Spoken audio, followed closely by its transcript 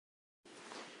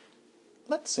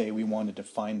Let's say we wanted to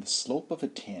find the slope of a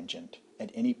tangent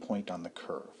at any point on the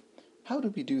curve. How do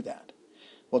we do that?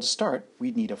 Well, to start,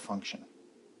 we'd need a function.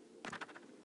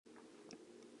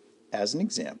 As an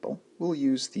example, we'll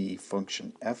use the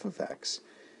function f of x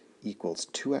equals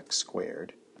 2x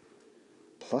squared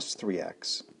plus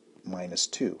 3x minus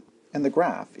 2, and the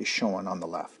graph is shown on the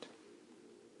left.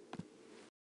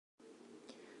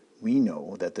 We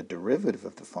know that the derivative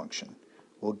of the function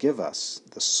will give us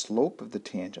the slope of the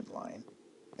tangent line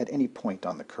at any point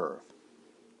on the curve.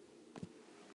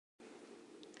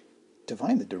 To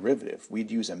find the derivative, we'd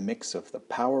use a mix of the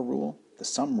power rule, the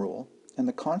sum rule, and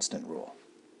the constant rule.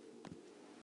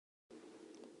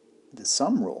 The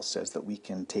sum rule says that we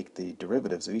can take the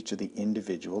derivatives of each of the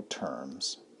individual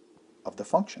terms of the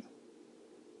function.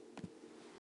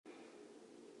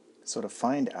 So to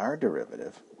find our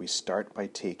derivative, we start by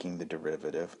taking the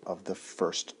derivative of the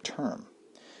first term.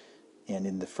 And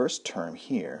in the first term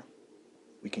here,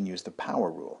 we can use the power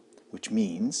rule, which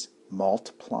means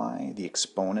multiply the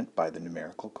exponent by the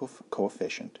numerical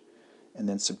coefficient and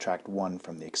then subtract 1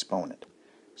 from the exponent.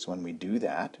 So when we do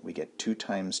that, we get 2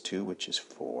 times 2, which is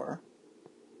 4,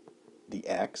 the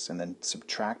x, and then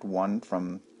subtract 1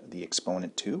 from the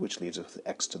exponent 2, which leaves us with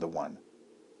x to the 1.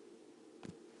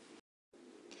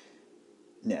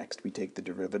 Next, we take the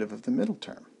derivative of the middle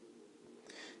term.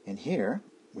 And here,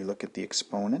 we look at the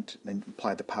exponent and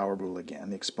apply the power rule again.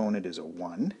 The exponent is a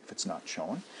 1 if it's not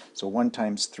shown. So 1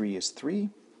 times 3 is 3,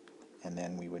 and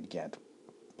then we would get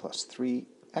plus 3x,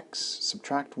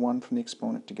 subtract 1 from the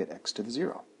exponent to get x to the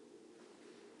 0.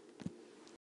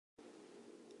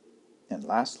 And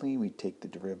lastly, we take the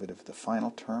derivative of the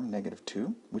final term, negative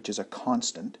 2, which is a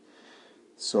constant.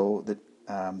 So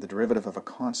the derivative of a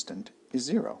constant is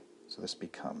 0. So this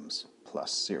becomes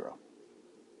plus 0.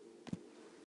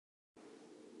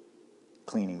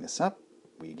 Cleaning this up,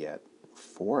 we get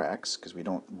 4x, because we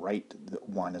don't write the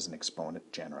 1 as an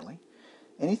exponent generally.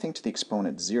 Anything to the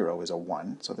exponent 0 is a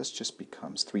 1, so this just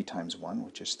becomes 3 times 1,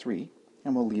 which is 3,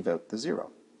 and we'll leave out the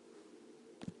 0.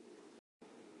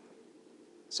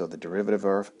 So the derivative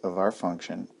of our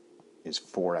function is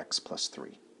 4x plus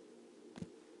 3.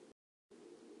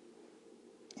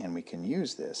 And we can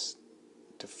use this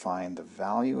to find the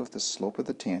value of the slope of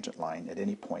the tangent line at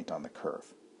any point on the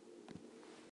curve.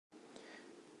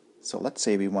 So let's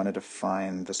say we wanted to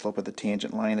find the slope of the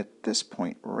tangent line at this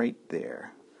point right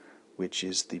there, which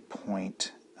is the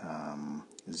point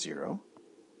 0,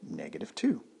 negative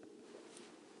 2.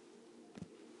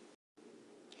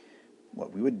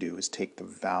 What we would do is take the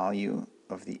value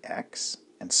of the x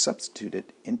and substitute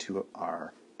it into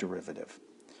our derivative.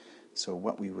 So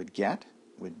what we would get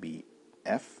would be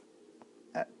f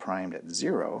primed at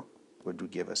 0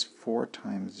 would give us 4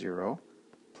 times 0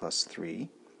 plus 3,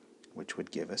 which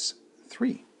would give us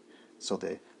 3. So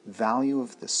the value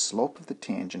of the slope of the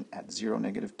tangent at 0,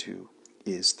 negative 2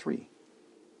 is 3.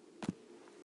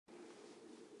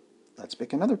 Let's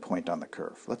pick another point on the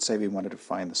curve. Let's say we wanted to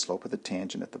find the slope of the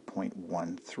tangent at the point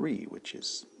 1, 3, which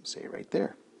is, say, right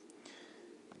there.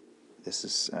 This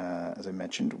is, as I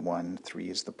mentioned, 1, 3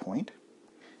 is the point.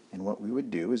 And what we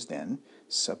would do is then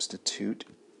substitute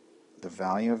the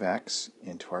value of x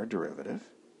into our derivative,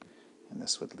 and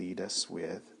this would lead us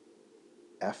with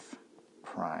f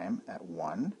prime at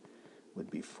 1 would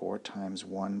be 4 times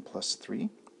 1 plus 3,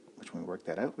 which when we work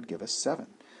that out would give us 7.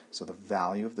 So the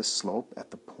value of the slope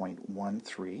at the point 1,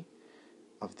 3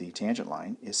 of the tangent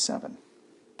line is 7.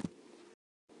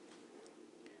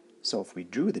 So if we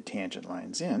drew the tangent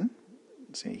lines in,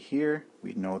 say here,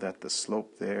 we'd know that the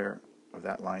slope there of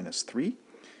that line is 3,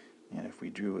 and if we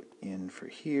drew it in for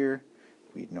here,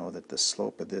 we'd know that the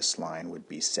slope of this line would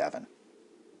be 7.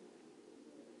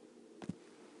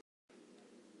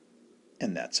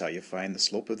 And that's how you find the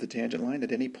slope of the tangent line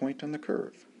at any point on the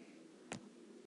curve.